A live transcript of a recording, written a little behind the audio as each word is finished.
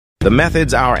the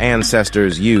methods our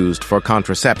ancestors used for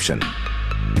contraception.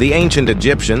 The ancient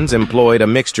Egyptians employed a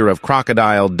mixture of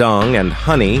crocodile dung and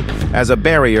honey as a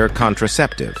barrier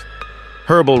contraceptive.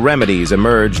 Herbal remedies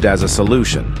emerged as a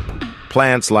solution.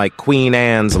 Plants like Queen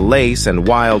Anne's lace and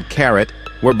wild carrot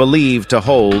were believed to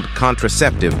hold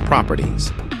contraceptive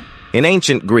properties. In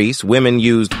ancient Greece, women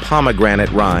used pomegranate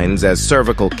rinds as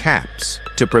cervical caps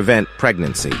to prevent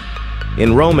pregnancy.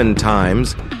 In Roman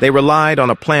times, they relied on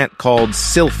a plant called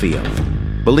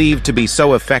silphium, believed to be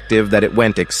so effective that it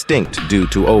went extinct due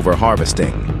to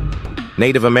over-harvesting.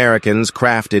 Native Americans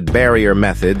crafted barrier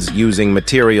methods using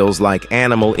materials like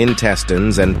animal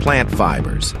intestines and plant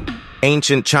fibers.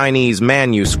 Ancient Chinese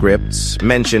manuscripts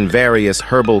mention various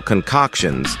herbal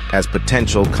concoctions as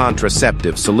potential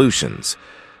contraceptive solutions.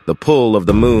 The pull of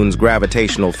the moon's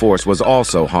gravitational force was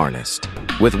also harnessed,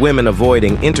 with women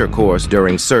avoiding intercourse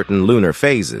during certain lunar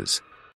phases.